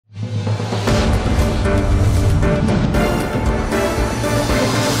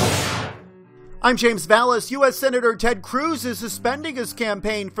I'm James Valles. U.S. Senator Ted Cruz is suspending his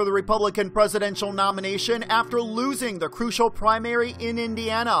campaign for the Republican presidential nomination after losing the crucial primary in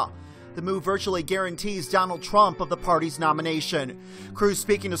Indiana. The move virtually guarantees Donald Trump of the party's nomination. Cruz,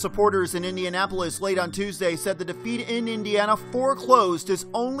 speaking to supporters in Indianapolis late on Tuesday, said the defeat in Indiana foreclosed his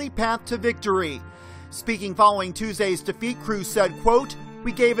only path to victory. Speaking following Tuesday's defeat, Cruz said, quote,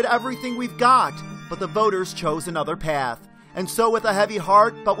 "We gave it everything we've got, but the voters chose another path. And so with a heavy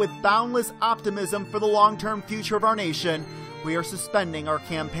heart, but with boundless optimism for the long-term future of our nation, we are suspending our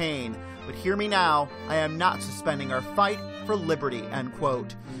campaign. But hear me now, I am not suspending our fight for liberty," end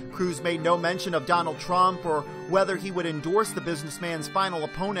quote. Cruz made no mention of Donald Trump or whether he would endorse the businessman's final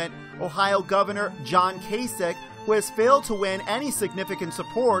opponent, Ohio Governor John Kasich, who has failed to win any significant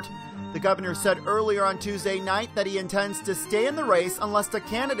support. The governor said earlier on Tuesday night that he intends to stay in the race unless the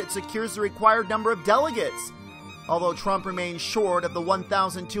candidate secures the required number of delegates. Although Trump remains short of the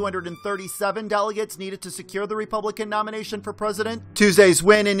 1,237 delegates needed to secure the Republican nomination for president, Tuesday's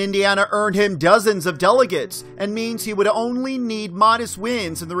win in Indiana earned him dozens of delegates and means he would only need modest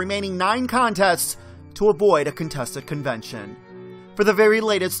wins in the remaining 9 contests to avoid a contested convention. For the very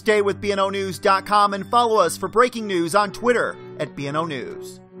latest, stay with BNOnews.com and follow us for breaking news on Twitter @BNO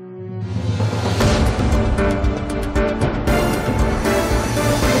News.